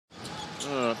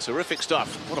Terrific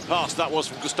stuff. What a pass that was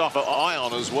from Gustavo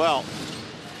Ion as well.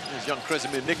 There's young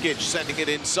Kresimir Nikic sending it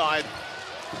inside.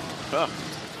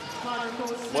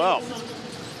 Well,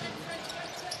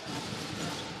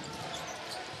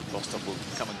 Boston will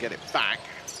come and get it back.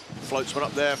 Floats one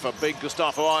up there for big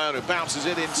Gustavo Ion, who bounces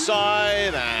it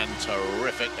inside, and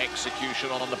terrific execution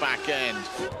on the back end.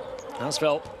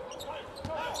 Asvel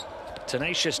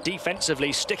tenacious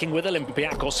defensively, sticking with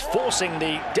Olympiacos, forcing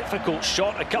the difficult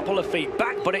shot a couple of feet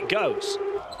back, but it goes.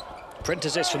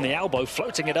 Printezis from the elbow,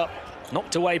 floating it up,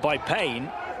 knocked away by Payne,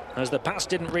 as the pass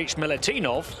didn't reach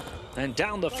Milutinov, and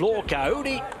down the floor,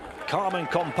 Kaoudi, calm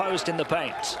and composed in the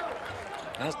paint.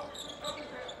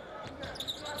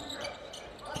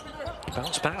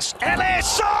 Bounce pass,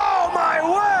 Ellis! Oh my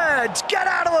word! Get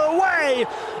out of the way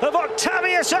of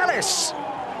Octavius Ellis!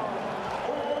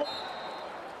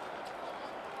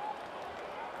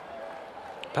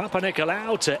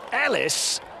 Papanikolaou to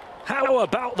Ellis. How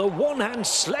about the one-hand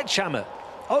sledgehammer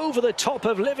over the top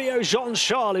of Livio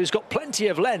Jean-Charles, who's got plenty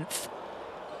of length,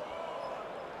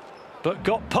 but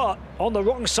got put on the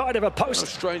wrong side of a post.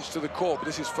 Strange to the court, but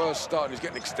this is his first start, and he's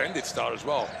getting an extended start as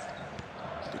well.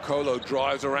 DiColo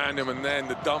drives around him, and then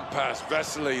the dump pass.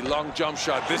 Vesely, long jump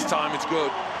shot. This time it's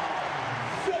good.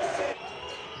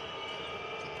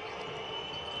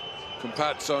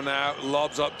 Campazzo now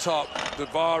lobs up top.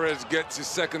 Tavares gets his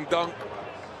second dunk.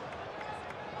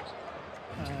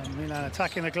 Milan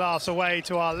attacking the glass away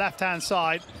to our left-hand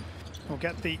side. We'll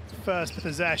get the first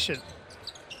possession.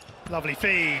 Lovely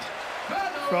feed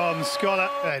from Scholar.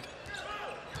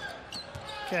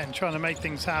 Again, trying to make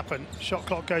things happen. Shot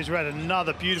clock goes red.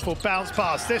 Another beautiful bounce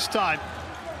pass. This time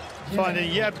finding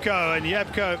Yebko, and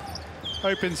Yebko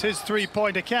opens his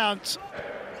three-point account.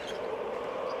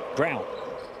 Brown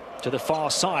to the far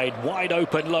side, wide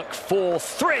open look for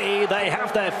three. They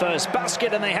have their first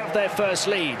basket and they have their first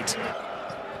lead.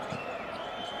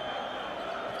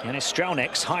 Yanis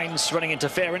Straunics, Hines running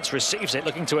interference, receives it,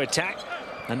 looking to attack,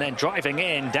 and then driving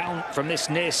in, down from this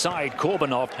near side,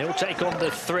 Korbanov. He'll take on the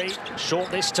three,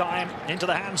 short this time, into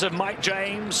the hands of Mike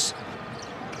James.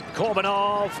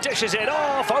 Korbanov dishes it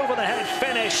off, over the head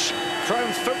finish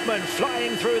from Footman,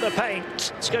 flying through the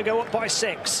paint. It's going to go up by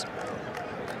 6.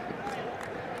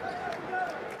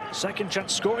 Second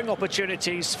chance scoring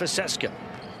opportunities for Seska.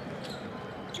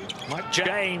 Mike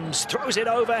James throws it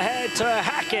overhead to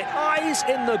Hackett. Eyes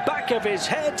in the back of his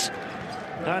head,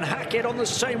 and Hackett on the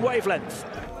same wavelength.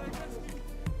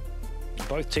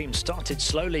 Both teams started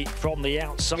slowly from the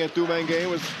outside. A two-man game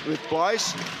with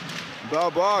Pleiss.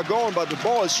 Balboa going, but the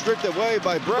ball is stripped away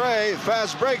by Bray.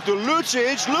 Fast break to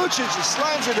Lucic. Lucic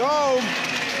slams it home.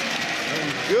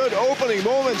 And good opening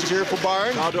moments here for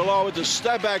Bayern. Now Delors with a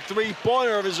step-back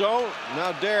three-pointer of his own.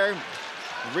 Not there.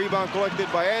 Rebound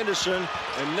collected by Anderson.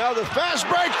 And now the fast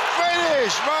break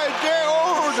finish right there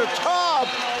over the top.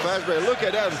 Fast break, look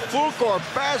at that. Full court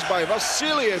pass by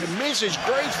Vasily and misses.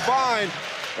 Great find.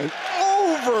 And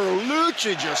over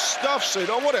Lucic just stuffs it.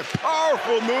 Oh, what a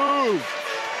powerful move.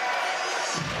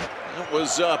 That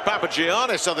was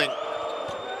Papagiannis, I think.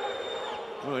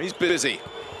 Well, he's busy.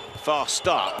 Fast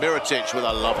start. Mirotic with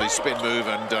a lovely spin move,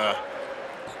 and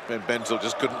Ben Benzel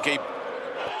just couldn't keep.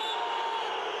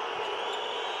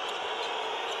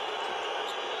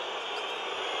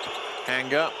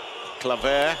 Hanger,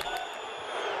 Claver.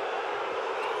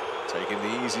 Taking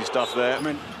the easy stuff there.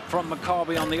 From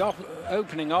Maccabi on the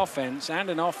opening offense,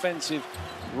 and an offensive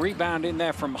rebound in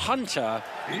there from Hunter,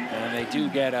 and they do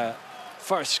get a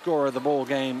first score of the ball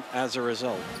game as a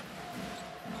result.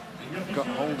 Got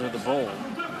hold of the ball.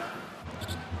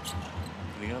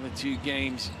 The other two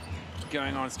games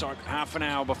going on start half an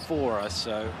hour before us,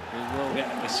 so we will get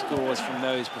the scores from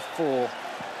those before